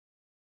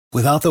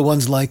Without the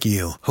ones like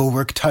you, who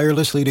work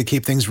tirelessly to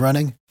keep things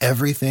running,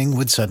 everything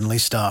would suddenly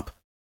stop.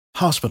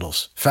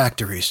 Hospitals,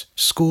 factories,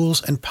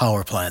 schools, and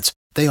power plants,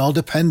 they all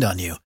depend on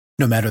you.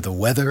 No matter the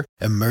weather,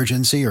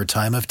 emergency, or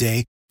time of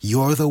day,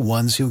 you're the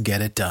ones who get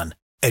it done.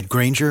 At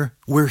Grainger,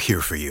 we're here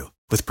for you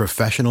with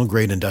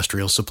professional-grade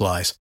industrial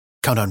supplies.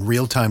 Count on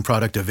real-time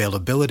product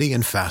availability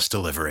and fast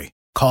delivery.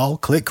 Call,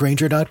 click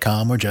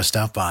Grainger.com, or just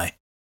stop by.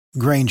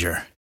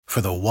 Grainger, for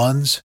the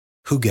ones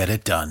who get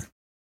it done.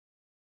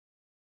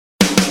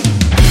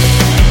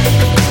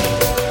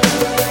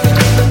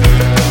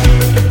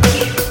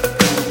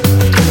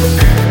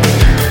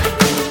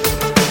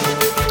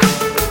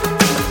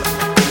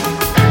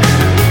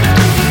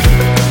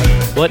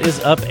 What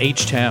is up,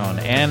 H-Town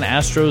and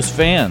Astros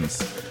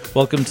fans?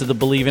 Welcome to the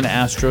Believe in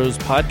Astros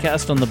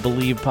podcast on the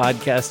Believe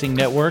Podcasting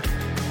Network.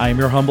 I am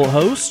your humble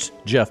host,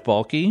 Jeff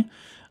Balke,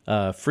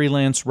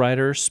 freelance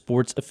writer,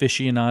 sports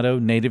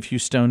aficionado, native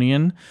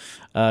Houstonian.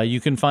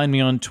 You can find me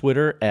on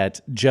Twitter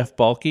at Jeff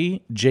Balke,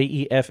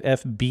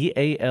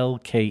 JEFFBALKE.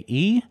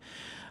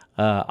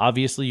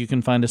 Obviously, you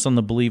can find us on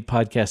the Believe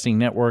Podcasting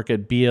Network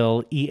at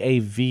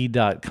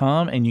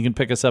BLEAV.com, and you can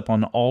pick us up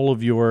on all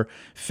of your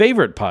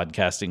favorite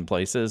podcasting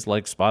places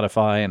like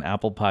Spotify and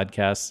Apple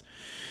Podcasts.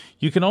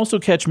 You can also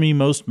catch me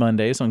most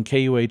Mondays on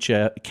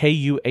KUHF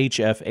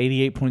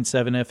 88.7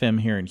 FM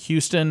here in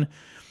Houston.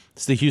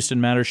 It's the Houston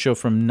Matters show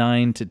from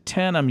 9 to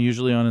 10. I'm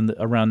usually on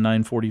around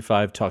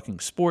 9:45 talking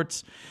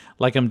sports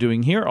like I'm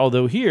doing here,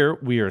 although here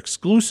we are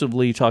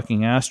exclusively talking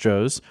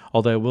Astros,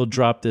 although I will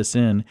drop this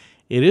in.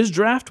 It is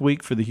draft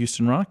week for the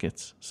Houston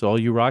Rockets, so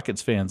all you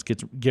Rockets fans,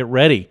 get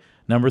ready.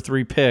 Number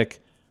 3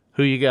 pick,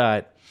 who you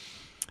got?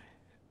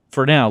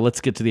 For now,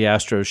 let's get to the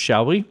Astros,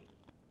 shall we?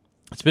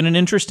 It's been an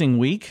interesting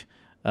week.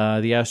 The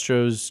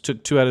Astros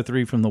took 2 out of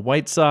 3 from the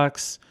White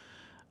Sox.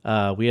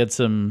 We had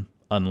some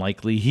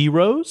unlikely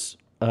heroes,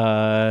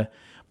 but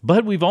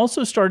we've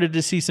also started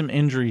to see some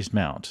injuries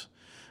mount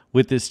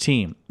with this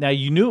team. Now,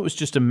 you knew it was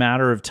just a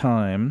matter of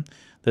time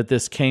that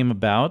this came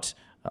about.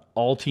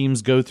 All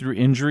teams go through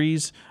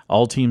injuries.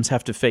 All teams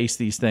have to face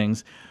these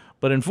things.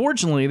 But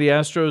unfortunately, the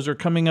Astros are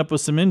coming up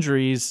with some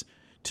injuries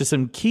to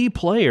some key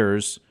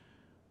players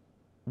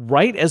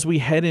right as we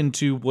head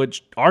into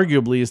what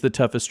arguably is the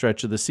toughest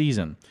stretch of the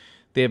season.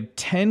 They have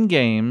 10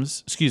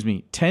 days,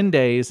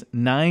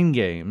 9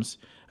 games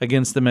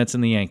against the Mets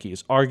and the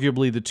Yankees,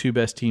 arguably the two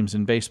best teams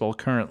in baseball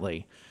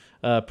currently,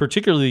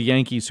 particularly the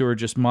Yankees, who are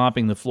just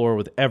mopping the floor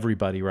with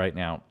everybody right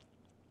now.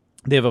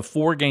 They have a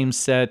 4-game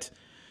set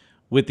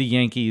with the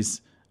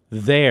Yankees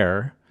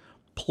there,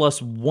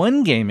 plus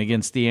 1 game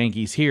against the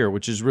Yankees here,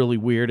 which is really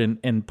weird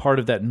and part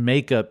of that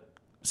makeup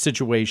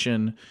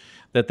situation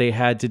that they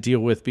had to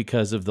deal with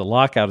because of the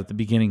lockout at the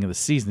beginning of the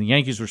season. The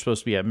Yankees were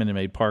supposed to be at Minute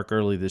Maid Park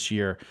early this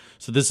year,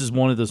 so this is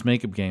one of those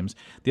makeup games.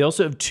 They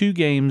also have 2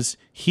 games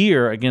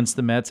here against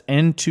the Mets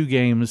and 2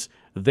 games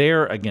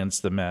there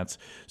against the Mets.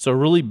 So a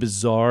really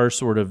bizarre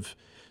sort of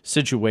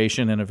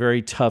situation and a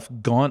very tough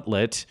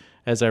gauntlet,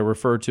 as I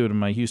refer to it in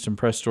my Houston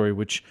Press story,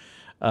 which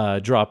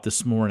dropped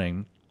this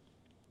morning.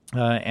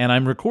 And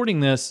I'm recording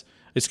this,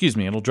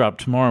 it'll drop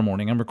tomorrow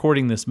morning. I'm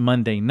recording this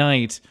Monday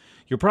night.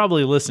 You're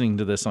probably listening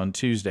to this on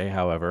Tuesday,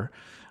 however.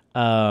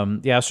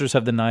 The Astros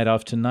have the night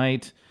off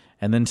tonight,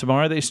 and then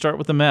tomorrow they start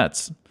with the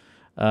Mets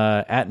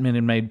at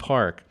Minute Maid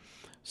Park.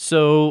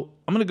 So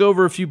I'm going to go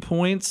over a few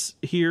points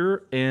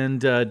here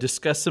and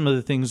discuss some of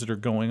the things that are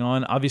going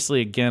on.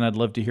 Obviously, again, I'd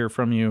love to hear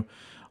from you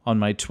on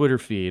my Twitter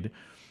feed.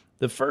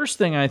 The first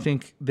thing I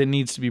think that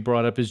needs to be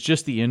brought up is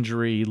just the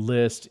injury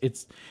list.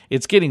 It's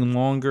getting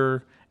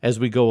longer as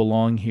we go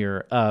along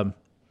here.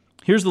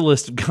 Here's the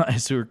list of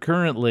guys who are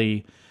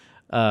currently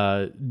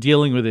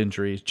dealing with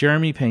injuries: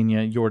 Jeremy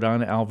Pena,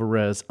 Yordan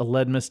Alvarez,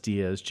 Aledmus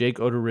Diaz, Jake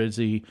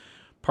Odorizzi,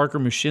 Parker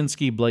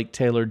Mushinski, Blake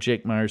Taylor,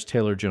 Jake Myers,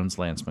 Taylor Jones,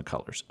 Lance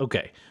McCullers.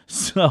 Okay,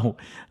 so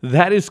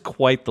that is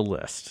quite the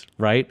list,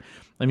 right?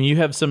 I mean, you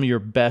have some of your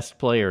best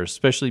players,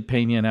 especially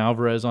Pena and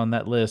Alvarez on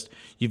that list.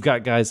 You've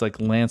got guys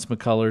like Lance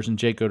McCullers and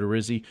Jake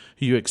Odorizzi,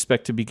 who you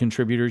expect to be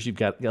contributors. You've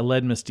got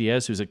Aledmus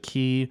Diaz, who's a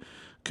key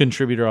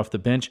contributor off the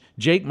bench.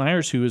 Jake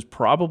Myers, who is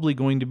probably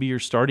going to be your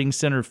starting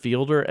center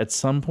fielder at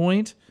some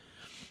point.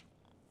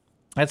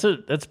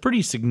 That's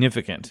pretty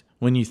significant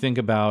when you think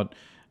about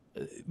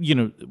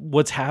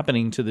what's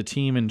happening to the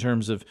team in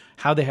terms of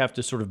how they have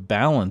to sort of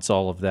balance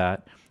all of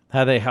that.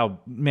 How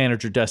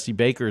manager Dusty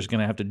Baker is going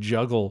to have to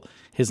juggle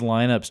his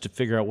lineups to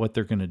figure out what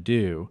they're going to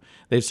do.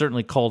 They've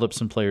certainly called up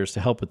some players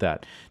to help with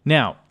that.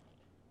 Now,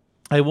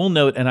 I will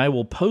note, and I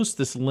will post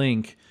this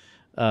link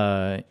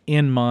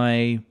in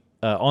my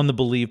on the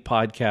Believe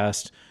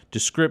podcast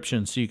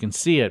description so you can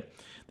see it.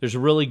 There's a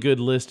really good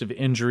list of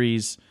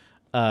injuries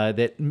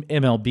that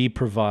MLB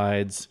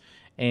provides,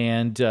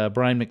 and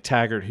Brian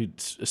McTaggart,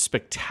 who's a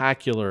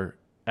spectacular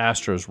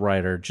Astros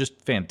writer,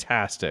 just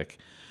fantastic.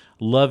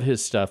 Love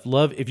his stuff.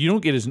 If you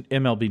don't get his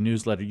MLB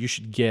newsletter, you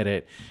should get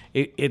it.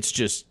 It's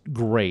just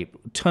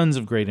great. Tons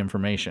of great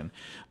information.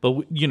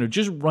 But,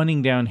 just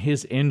running down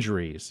his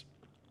injuries.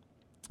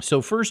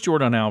 So first,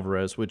 Yordan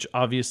Alvarez, which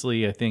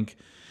obviously I think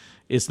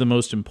is the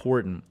most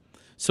important.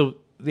 So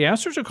the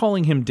Astros are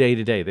calling him day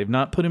to day. They've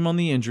not put him on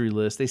the injury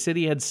list. They said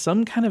he had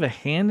some kind of a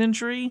hand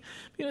injury.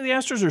 The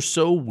Astros are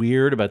so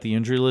weird about the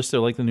injury list.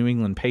 They're like the New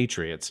England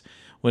Patriots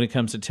when it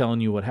comes to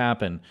telling you what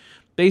happened.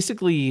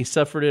 Basically, he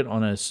suffered it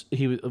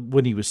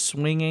when he was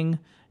swinging.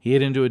 He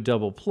hit into a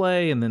double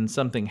play, and then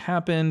something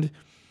happened.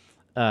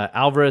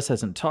 Alvarez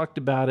hasn't talked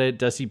about it.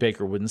 Dusty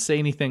Baker wouldn't say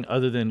anything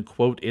other than,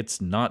 quote, "it's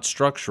not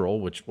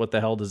structural," which what the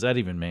hell does that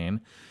even mean?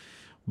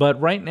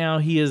 But right now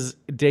he is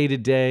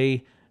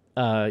day-to-day.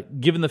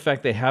 Given the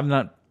fact they have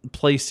not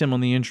placed him on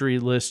the injury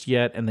list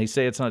yet, and they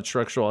say it's not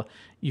structural,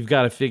 you've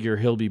got to figure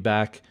he'll be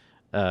back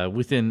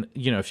within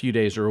a few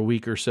days or a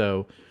week or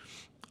so.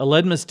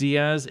 Aledmus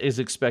Diaz is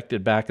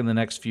expected back in the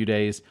next few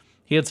days.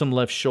 He had some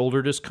left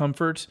shoulder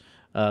discomfort.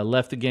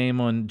 Left the game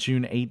on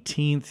June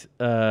 18th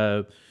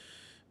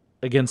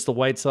against the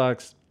White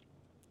Sox.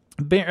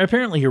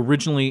 Apparently, he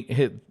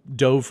originally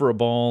dove for a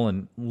ball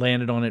and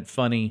landed on it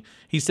funny.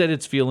 He said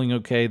it's feeling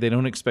okay. They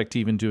don't expect to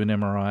even do an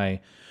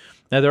MRI.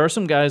 Now, there are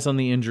some guys on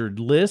the injured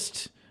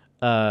list.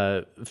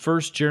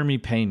 First, Jeremy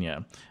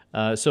Pena.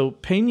 So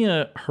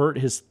Pena hurt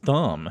his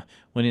thumb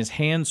when his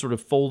hand sort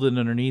of folded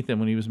underneath him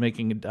when he was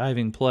making a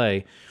diving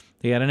play.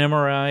 He had an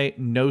MRI,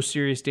 no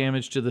serious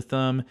damage to the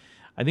thumb.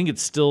 I think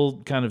it's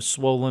still kind of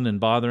swollen and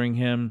bothering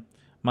him.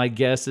 My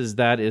guess is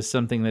that is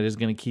something that is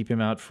going to keep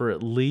him out for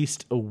at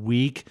least a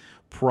week,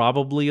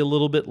 probably a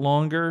little bit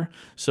longer.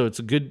 So it's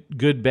a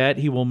good bet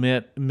he will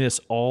miss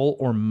all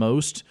or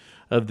most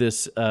of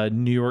this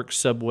New York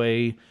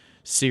subway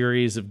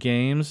series of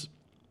games,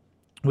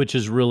 which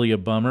is really a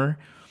bummer.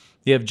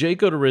 You have Jake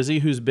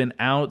Odorizzi, who's been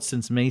out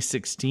since May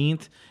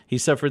 16th. He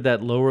suffered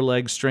that lower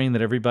leg strain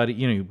that everybody,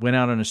 he went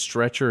out on a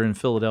stretcher in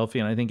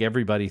Philadelphia, and I think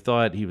everybody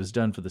thought he was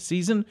done for the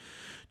season.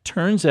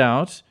 Turns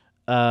out,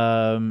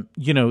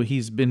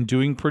 he's been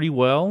doing pretty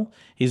well.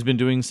 He's been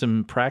doing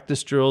some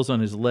practice drills on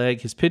his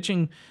leg. His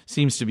pitching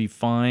seems to be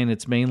fine.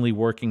 It's mainly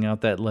working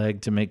out that leg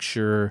to make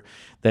sure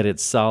that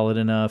it's solid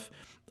enough.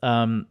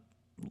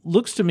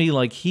 Looks to me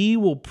like he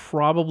will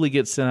probably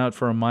get sent out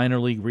for a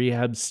minor league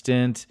rehab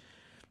stint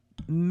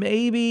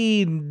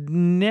maybe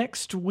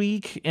next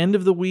week, end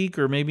of the week,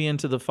 or maybe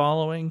into the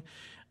following.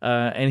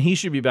 And he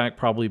should be back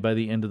probably by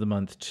the end of the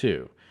month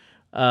too.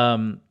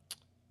 Parker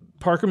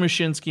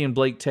Mushinski and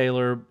Blake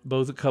Taylor,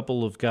 both a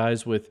couple of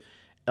guys with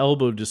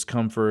elbow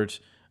discomfort.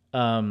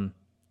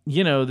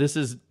 This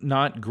is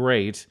not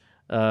great.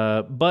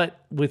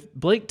 But with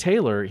Blake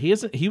Taylor,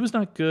 he was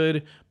not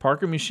good.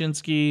 Parker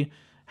Mushinski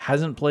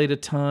hasn't played a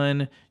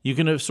ton. You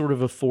can sort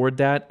of afford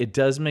that. It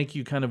does make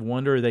you kind of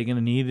wonder, are they going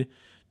to need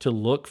to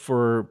look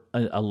for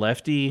a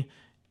lefty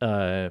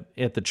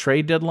at the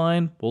trade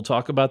deadline? We'll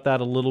talk about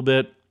that a little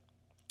bit.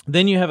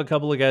 Then you have a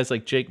couple of guys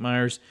like Jake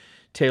Myers,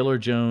 Taylor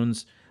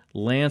Jones,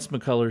 Lance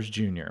McCullers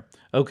Jr.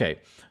 Okay,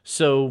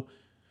 so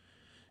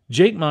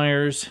Jake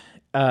Myers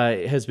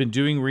has been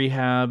doing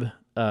rehab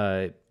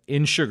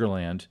in Sugar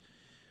Land.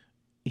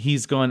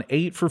 He's gone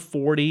 8 for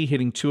 40,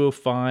 hitting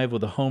 .205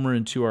 with a homer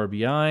and 2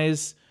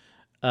 RBIs.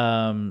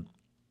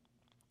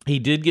 He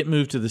did get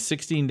moved to the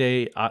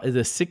 60-day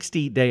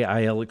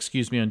IL,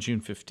 on June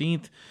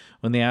 15th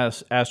when the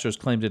Astros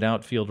claimed an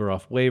outfielder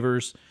off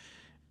waivers.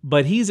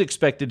 But he's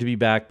expected to be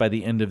back by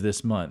the end of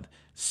this month.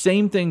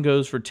 Same thing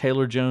goes for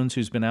Taylor Jones,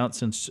 who's been out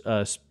since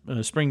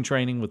spring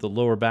training with a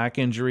lower back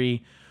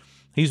injury.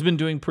 He's been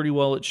doing pretty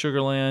well at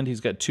Sugar Land.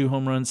 He's got 2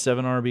 home runs,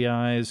 7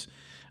 RBIs.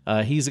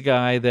 He's a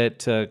guy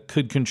that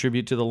could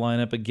contribute to the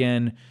lineup.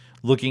 Again,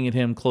 looking at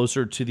him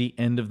closer to the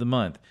end of the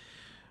month.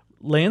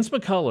 Lance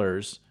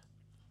McCullers,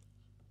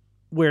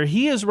 where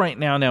he is right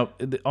now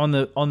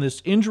on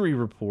this injury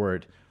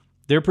report,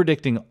 they're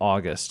predicting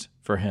August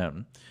for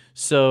him.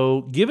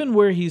 So given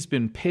where he's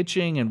been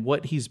pitching and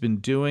what he's been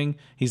doing,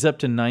 he's up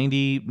to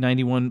 90,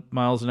 91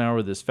 miles an hour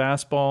with his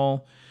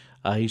fastball.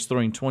 He's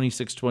throwing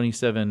 26,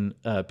 27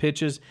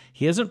 pitches.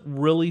 He hasn't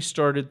really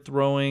started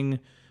throwing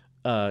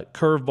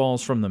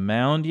curveballs from the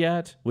mound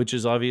yet, which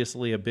is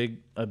obviously a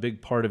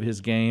big part of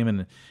his game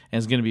and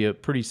is going to be a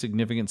pretty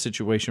significant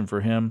situation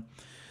for him.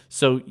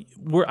 So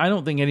I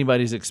don't think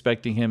anybody's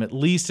expecting him at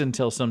least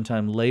until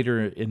sometime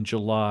later in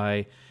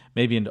July,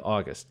 maybe into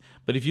August.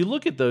 But if you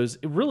look at those,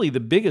 really the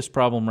biggest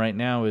problem right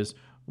now is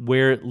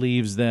where it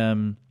leaves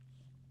them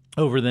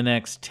over the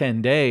next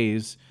 10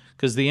 days,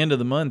 because the end of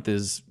the month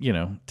is,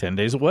 10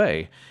 days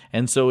away.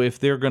 And so if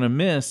they're going to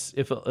miss,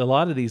 if a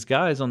lot of these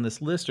guys on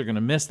this list are going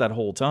to miss that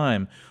whole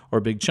time or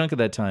a big chunk of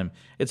that time,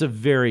 it's a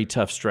very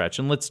tough stretch.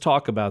 And let's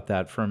talk about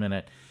that for a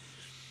minute.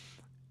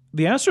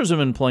 The Astros have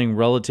been playing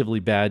relatively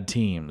bad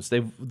teams.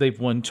 They've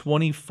won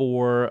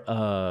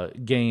 24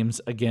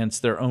 games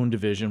against their own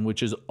division,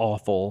 which is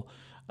awful.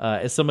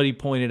 As somebody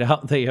pointed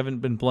out, they haven't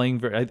been playing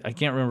very... I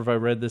can't remember if I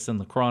read this in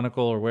the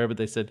Chronicle or wherever,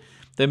 they said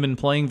they've been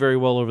playing very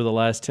well over the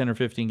last 10 or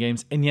 15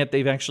 games, and yet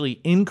they've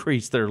actually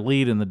increased their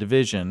lead in the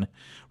division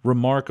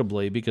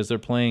remarkably because they're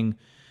playing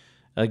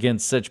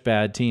against such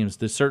bad teams.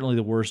 They're certainly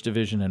the worst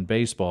division in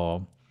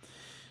baseball.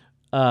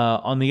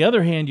 On the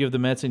other hand, you have the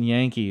Mets and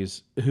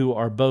Yankees, who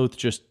are both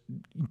just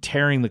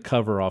tearing the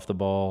cover off the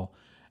ball.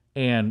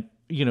 And,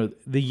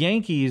 the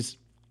Yankees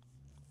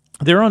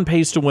They're on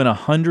pace to win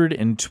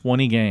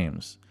 120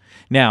 games.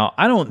 Now,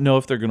 I don't know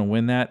if they're going to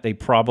win that. They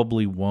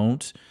probably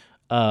won't.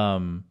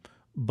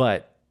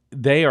 But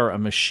they are a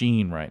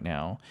machine right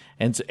now.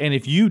 And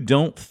if you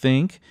don't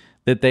think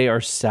that they are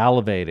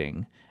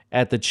salivating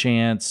at the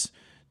chance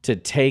to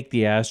take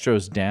the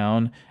Astros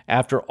down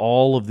after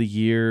all of the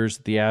years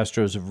the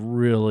Astros have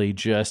really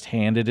just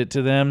handed it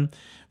to them,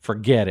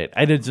 forget it.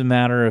 It doesn't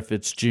matter if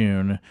it's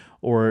June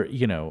or,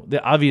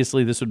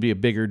 obviously this would be a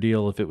bigger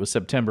deal if it was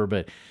September,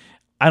 but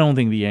I don't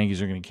think the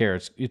Yankees are going to care.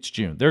 It's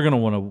June. They're going to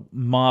want to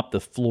mop the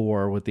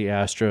floor with the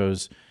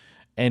Astros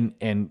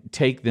and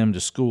take them to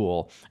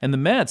school. And the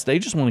Mets, they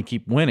just want to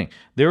keep winning.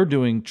 They're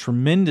doing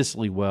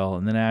tremendously well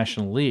in the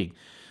National League.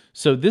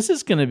 So this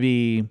is going to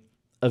be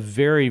a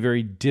very,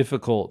 very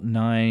difficult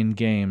 9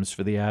 games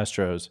for the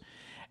Astros.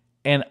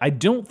 And I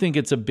don't think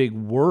it's a big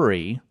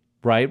worry,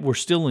 right? We're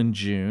still in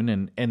June,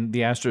 and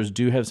the Astros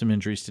do have some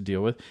injuries to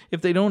deal with.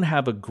 If they don't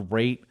have a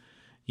great,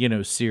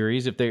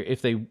 series, if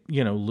they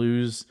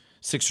lose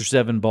 6 or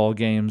 7 ball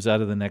games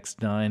out of the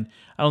next 9,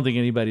 I don't think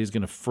anybody's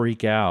going to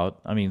freak out.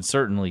 I mean,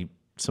 certainly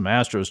some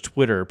Astros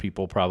Twitter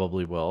people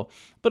probably will,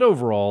 but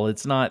overall,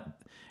 it's not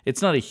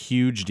a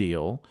huge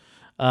deal.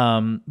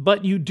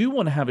 But you do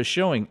want to have a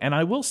showing, and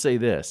I will say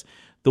this: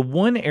 the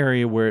one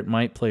area where it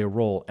might play a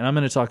role, and I'm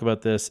going to talk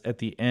about this at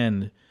the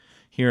end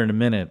here in a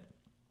minute,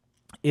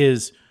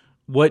 is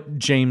what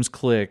James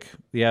Click,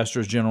 the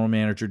Astros general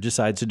manager,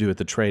 decides to do at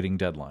the trading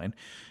deadline.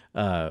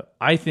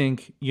 I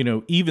think,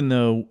 even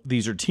though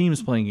these are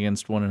teams playing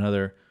against one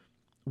another,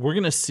 we're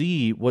going to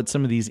see what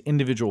some of these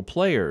individual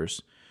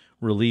players,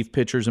 relief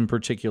pitchers in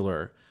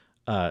particular,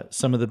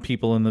 some of the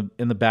people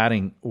in the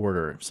batting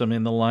order, some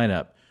in the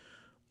lineup,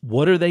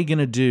 what are they going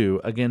to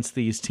do against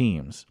these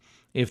teams?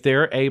 If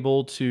they're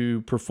able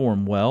to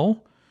perform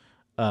well,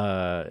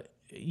 and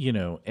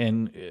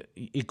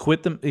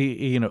acquit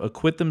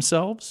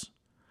themselves,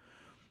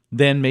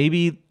 then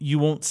maybe you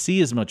won't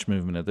see as much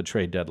movement at the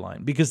trade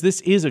deadline, because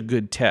this is a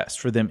good test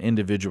for them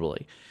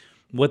individually.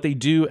 What they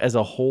do as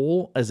a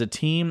whole, as a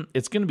team,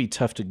 it's going to be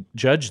tough to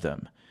judge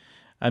them.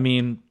 I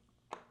mean,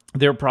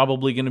 they're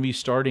probably going to be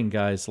starting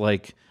guys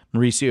like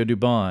Mauricio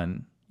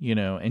Dubon,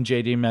 and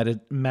J.D.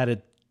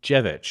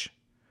 Matijevic,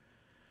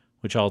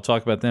 which I'll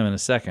talk about them in a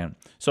second.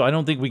 So I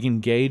don't think we can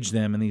gauge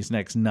them in these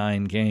next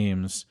 9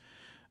 games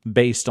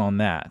based on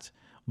that.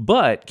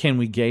 But can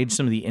we gauge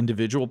some of the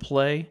individual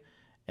play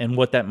and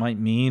what that might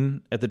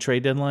mean at the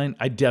trade deadline?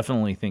 I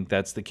definitely think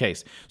that's the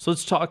case. So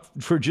let's talk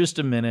for just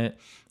a minute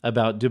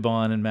about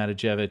Dubon and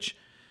Matijevic.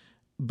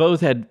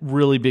 Both had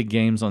really big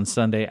games on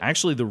Sunday.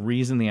 Actually, the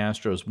reason the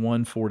Astros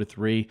won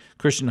 4-3,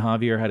 Christian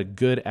Javier had a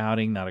good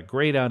outing, not a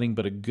great outing,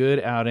 but a good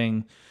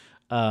outing.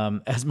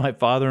 As my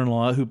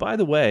father-in-law, who, by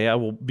the way, I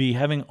will be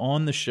having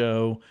on the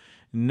show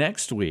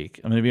next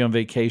week. I'm going to be on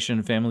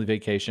vacation, family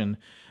vacation.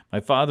 My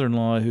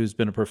father-in-law, who's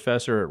been a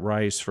professor at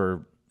Rice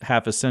for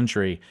half a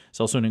century, is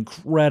also an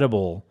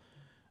incredible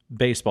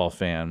baseball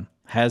fan,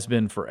 has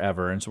been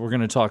forever. And so we're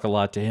going to talk a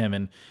lot to him.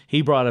 And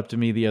he brought up to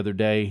me the other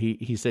day,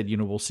 he said,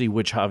 we'll see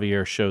which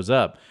Javier shows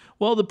up.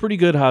 Well, the pretty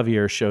good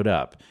Javier showed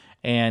up,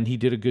 and he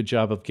did a good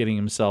job of getting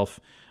himself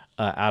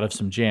out of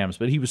some jams.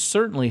 But he was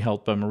certainly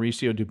helped by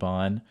Mauricio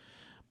Dubon,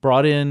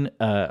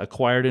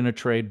 acquired in a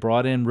trade,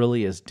 brought in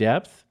really as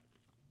depth.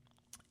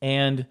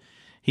 And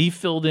he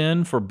filled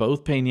in for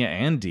both Pena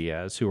and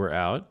Diaz, who were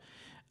out.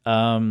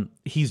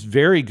 He's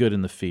very good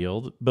in the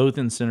field, both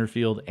in center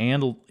field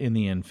and in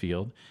the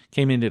infield.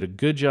 Came in, did a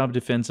good job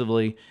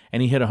defensively,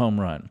 and he hit a home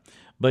run.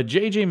 But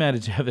J.J.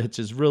 Matijevic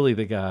is really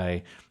the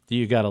guy that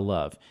you got to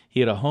love.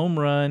 He hit a home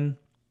run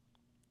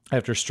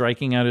after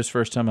striking out his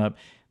first time up.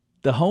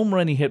 The home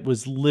run he hit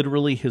was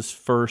literally his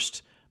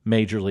first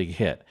major league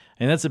hit.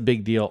 And that's a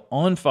big deal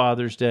on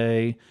Father's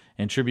Day,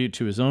 and tribute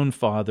to his own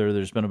father.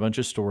 There's been a bunch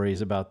of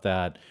stories about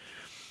that.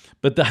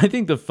 But I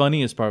think the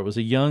funniest part was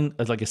a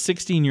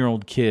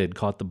 16-year-old kid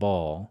caught the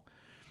ball.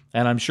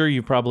 And I'm sure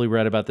you've probably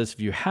read about this. If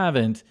you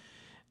haven't,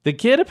 the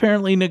kid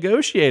apparently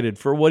negotiated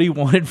for what he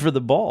wanted for the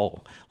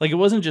ball. Like, it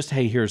wasn't just,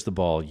 hey, here's the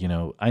ball.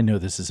 I know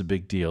this is a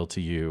big deal to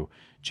you,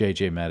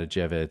 J.J.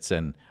 Matijevic,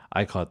 and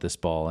I caught this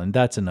ball, and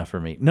that's enough for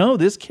me. No,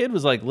 this kid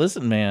was like,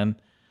 listen, man,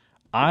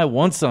 I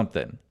want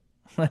something.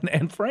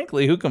 And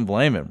frankly, who can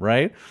blame him,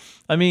 right?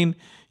 I mean,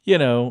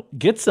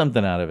 get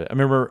something out of it. I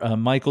remember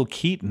Michael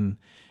Keaton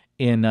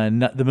in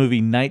the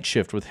movie Night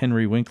Shift with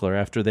Henry Winkler,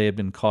 after they had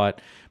been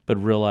caught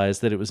but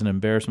realized that it was an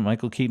embarrassment.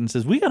 Michael Keaton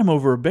says, we got him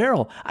over a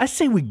barrel. I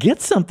say we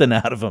get something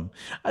out of him.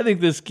 I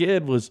think this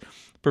kid was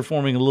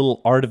performing a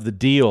little art of the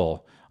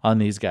deal on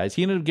these guys.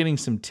 He ended up getting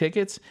some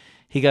tickets.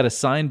 He got a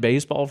signed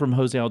baseball from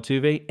Jose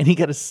Altuve, and he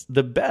got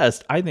the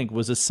best, I think,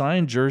 was a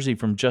signed jersey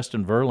from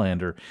Justin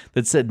Verlander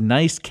that said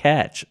 "nice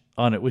catch"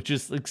 on it, which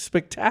is like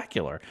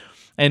spectacular.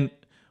 And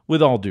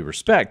with all due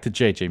respect to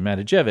J.J.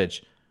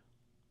 Matijevic,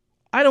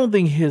 I don't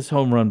think his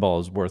home run ball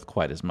is worth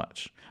quite as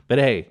much. But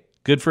hey,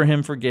 good for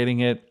him for getting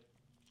it,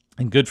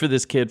 and good for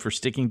this kid for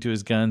sticking to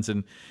his guns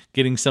and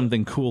getting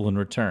something cool in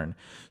return.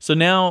 So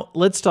now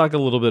let's talk a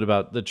little bit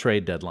about the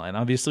trade deadline.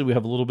 Obviously, we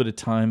have a little bit of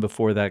time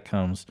before that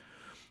comes.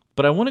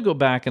 But I want to go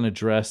back and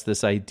address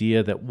this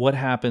idea that what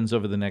happens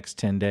over the next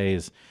 10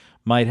 days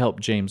might help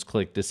James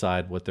Click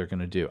decide what they're going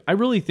to do. I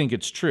really think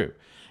it's true.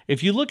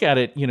 If you look at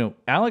it,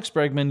 Alex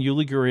Bregman,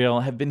 Yuli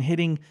Gurriel have been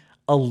hitting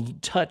a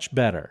touch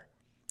better,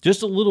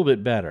 just a little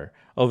bit better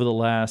over the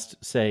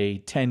last, say,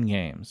 10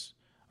 games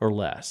or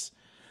less.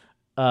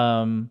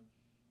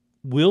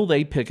 Will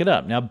they pick it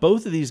up? Now,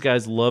 both of these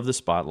guys love the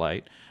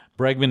spotlight.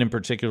 Bregman in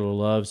particular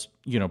loves,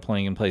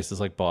 playing in places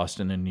like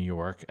Boston and New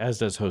York, as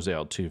does Jose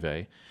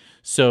Altuve.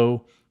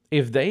 So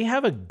if they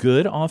have a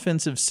good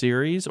offensive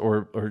series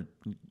or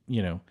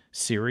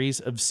series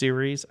of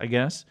series, I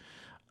guess,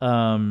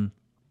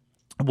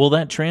 will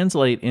that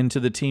translate into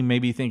the team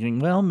maybe thinking,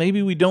 well,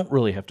 maybe we don't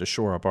really have to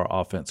shore up our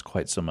offense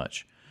quite so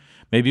much.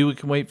 Maybe we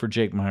can wait for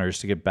Jake Myers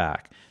to get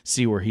back,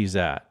 see where he's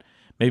at.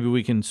 Maybe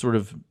we can sort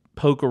of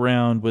poke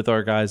around with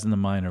our guys in the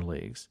minor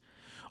leagues.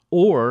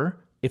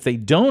 Or if they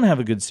don't have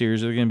a good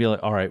series, they're going to be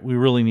like, all right, we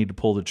really need to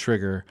pull the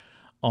trigger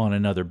on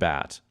another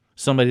bat.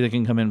 Somebody that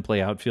can come in and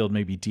play outfield,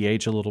 maybe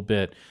DH a little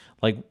bit.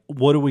 Like,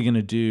 what are we going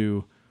to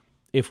do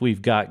if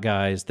we've got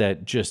guys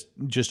that just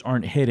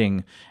aren't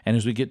hitting? And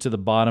as we get to the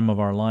bottom of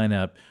our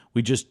lineup,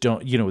 we just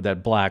don't,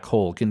 that black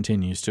hole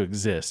continues to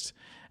exist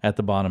at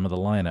the bottom of the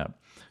lineup.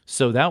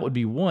 So that would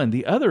be one.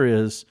 The other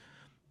is,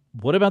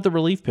 what about the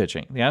relief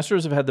pitching? The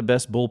Astros have had the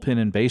best bullpen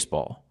in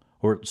baseball,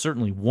 or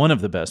certainly one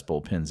of the best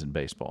bullpens in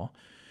baseball.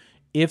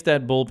 If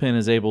that bullpen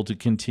is able to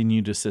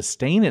continue to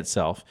sustain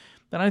itself,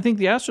 then I think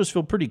the Astros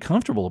feel pretty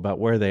comfortable about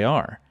where they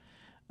are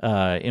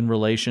in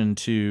relation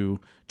to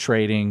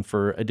trading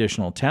for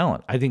additional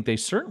talent. I think they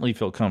certainly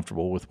feel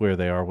comfortable with where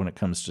they are when it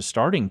comes to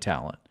starting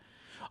talent.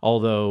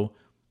 Although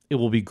it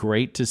will be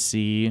great to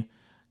see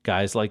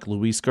guys like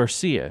Luis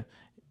Garcia,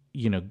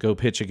 go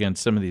pitch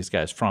against some of these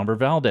guys. Framber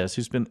Valdez,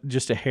 who's been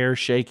just a hair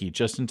shaky.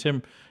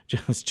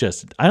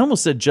 I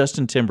almost said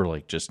Justin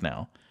Timberlake just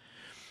now.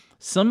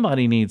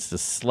 Somebody needs to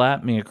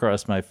slap me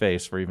across my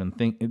face for even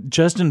thinking.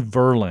 Justin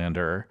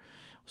Verlander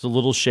was a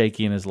little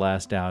shaky in his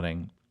last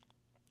outing.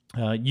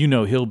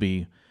 He'll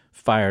be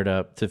fired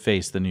up to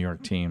face the New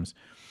York teams.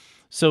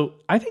 So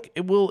I think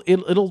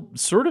it'll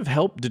sort of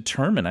help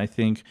determine, I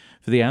think,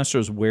 for the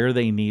Astros where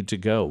they need to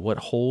go, what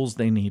holes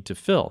they need to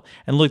fill.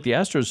 And look, the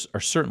Astros are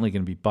certainly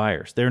going to be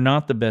buyers. They're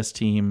not the best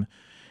team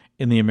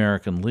in the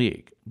American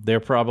League. They're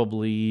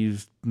probably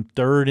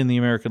third in the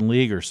American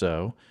League or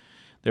so.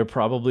 They're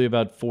probably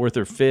about fourth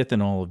or fifth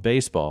in all of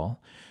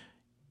baseball.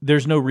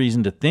 There's no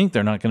reason to think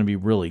they're not going to be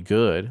really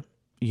good.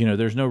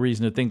 There's no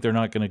reason to think they're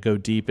not going to go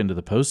deep into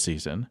the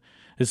postseason.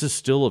 This is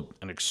still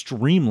an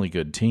extremely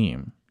good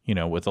team,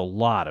 with a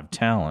lot of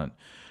talent,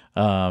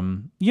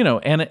 and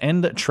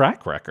the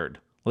track record.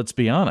 Let's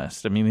be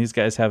honest. I mean, these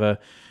guys have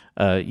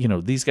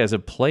these guys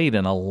have played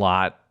in a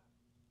lot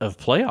of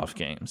playoff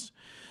games.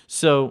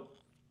 So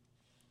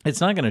it's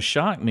not going to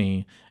shock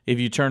me if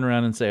you turn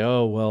around and say,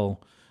 oh,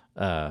 well,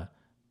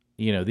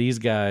 these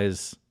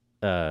guys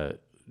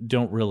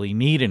don't really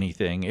need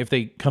anything if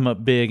they come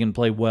up big and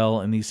play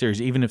well in these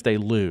series, even if they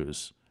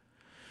lose.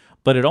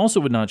 But it also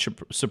would not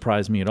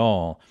surprise me at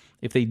all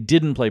if they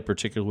didn't play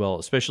particularly well,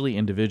 especially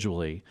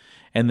individually,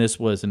 and this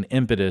was an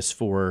impetus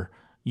for,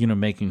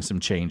 making some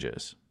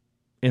changes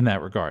in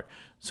that regard.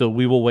 So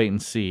we will wait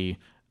and see,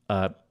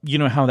 how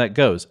that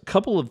goes. A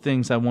couple of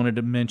things I wanted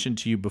to mention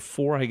to you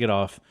before I get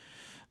off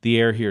the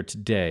air here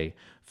today.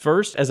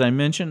 First, as I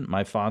mentioned,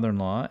 my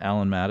father-in-law,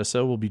 Alan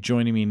Matiso, will be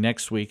joining me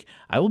next week.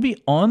 I will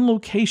be on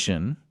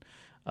location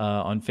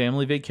on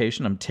family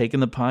vacation. I'm taking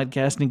the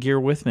podcasting gear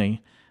with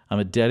me. I'm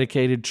a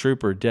dedicated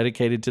trooper,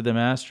 dedicated to the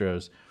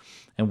Astros.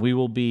 And we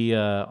will be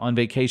on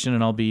vacation,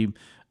 and I'll be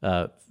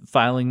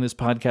filing this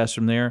podcast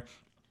from there.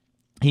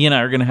 He and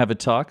I are going to have a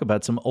talk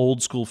about some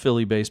old school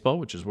Philly baseball,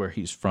 which is where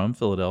he's from,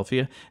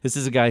 Philadelphia. This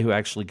is a guy who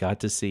actually got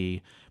to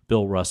see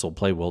Bill Russell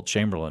play Wilt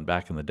Chamberlain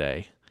back in the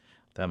day.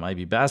 That might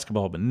be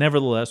basketball, but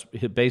nevertheless,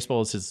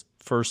 baseball is his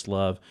first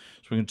love.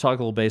 So we're going to talk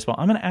a little baseball.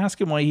 I'm going to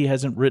ask him why he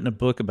hasn't written a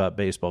book about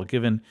baseball,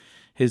 given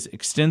his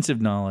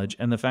extensive knowledge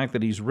and the fact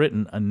that he's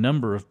written a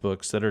number of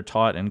books that are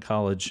taught in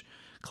college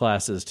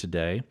classes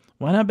today.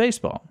 Why not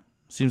baseball?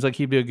 Seems like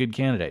he'd be a good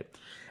candidate.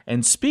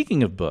 And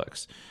speaking of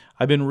books,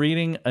 I've been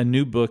reading a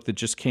new book that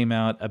just came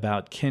out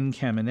about Ken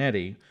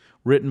Caminiti,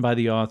 written by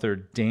the author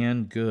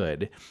Dan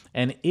Good,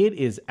 and it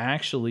is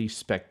actually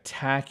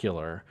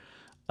spectacular.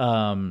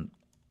 It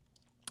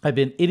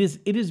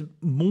is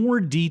more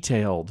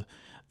detailed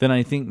than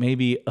I think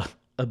maybe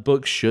a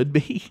book should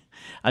be.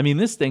 I mean,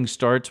 this thing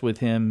starts with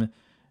him,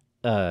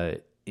 as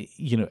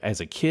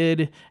a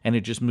kid, and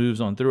it just moves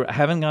on through. I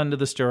haven't gotten to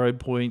the steroid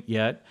point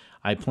yet.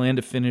 I plan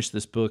to finish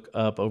this book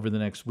up over the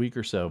next week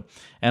or so.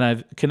 And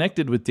I've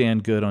connected with Dan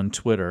Good on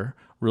Twitter,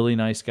 really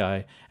nice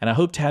guy, and I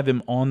hope to have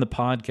him on the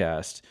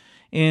podcast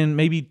in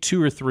maybe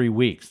 2 or 3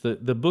 weeks. The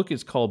book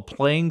is called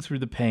Playing Through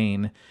the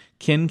Pain,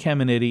 Ken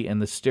Caminiti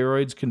and the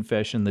Steroids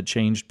Confession That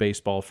Changed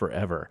Baseball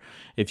Forever.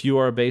 If you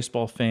are a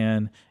baseball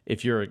fan,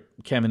 if you're a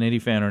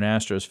Caminiti fan or an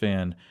Astros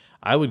fan,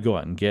 I would go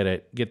out and get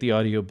it. Get the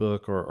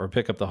audiobook or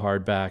pick up the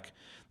hardback.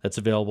 that's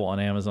available on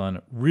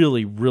Amazon.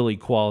 Really, really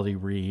quality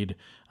read.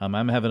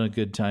 I'm having a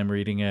good time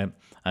reading it.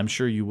 I'm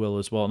sure you will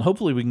as well. And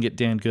hopefully we can get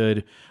Dan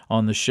Good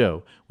on the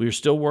show. We are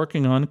still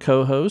working on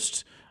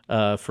co-host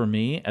for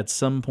me at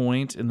some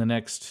point in the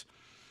next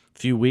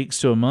few weeks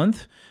to a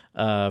month.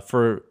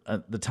 For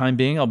the time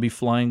being, I'll be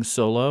flying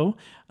solo.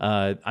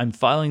 I'm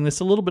filing this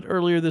a little bit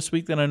earlier this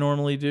week than I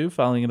normally do,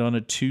 filing it on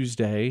a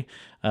Tuesday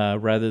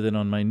rather than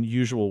on my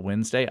usual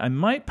Wednesday. I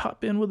might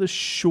pop in with a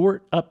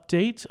short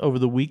update over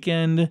the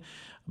weekend,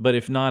 but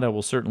if not, I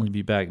will certainly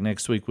be back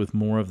next week with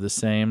more of the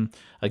same.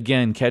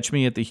 Again, catch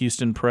me at the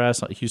Houston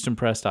Press, at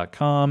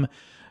houstonpress.com.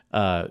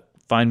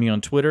 Find me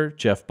on Twitter,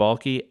 Jeff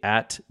Balke,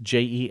 at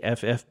JEFFBALKE.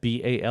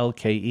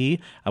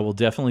 I will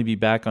definitely be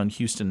back on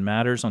Houston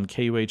Matters on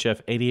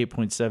KUHF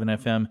 88.7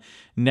 FM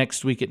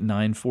next week at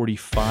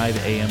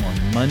 9:45 a.m.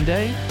 on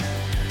Monday.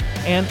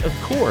 And, of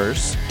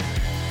course,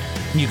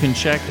 you can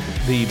check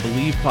the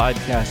Believe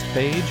podcast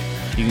page.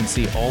 You can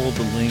see all of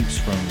the links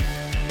from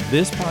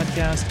this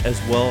podcast as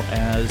well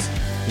as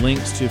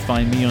links to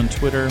find me on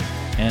Twitter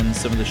and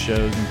some of the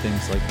shows and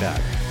things like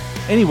that.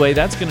 Anyway,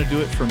 that's going to do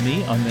it for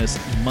me on this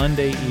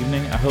Monday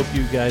evening. I hope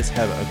you guys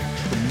have a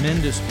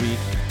tremendous week.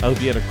 I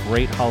hope you had a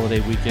great holiday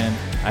weekend.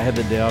 I had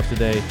the day off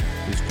today.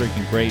 It was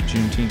freaking great.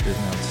 Juneteenth is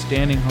an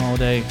outstanding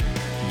holiday.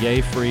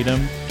 Yay,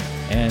 freedom.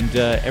 And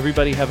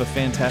everybody have a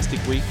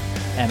fantastic week.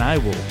 And I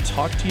will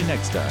talk to you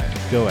next time.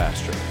 Go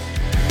Astros.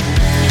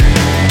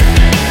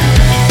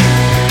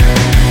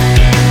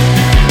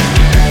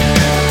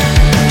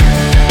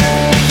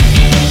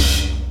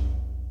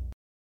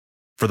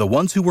 For the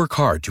ones who work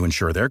hard to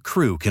ensure their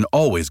crew can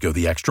always go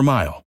the extra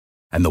mile,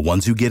 and the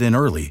ones who get in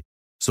early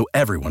so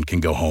everyone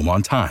can go home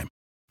on time,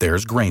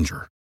 there's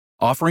Grainger,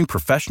 offering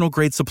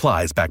professional-grade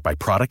supplies backed by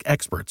product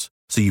experts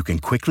so you can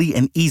quickly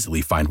and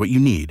easily find what you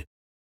need.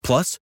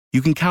 Plus,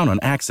 you can count on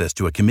access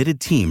to a committed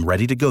team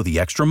ready to go the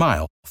extra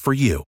mile for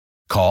you.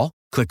 Call,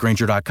 click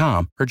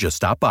Grainger.com, or just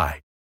stop by.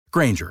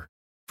 Grainger,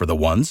 for the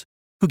ones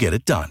who get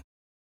it done.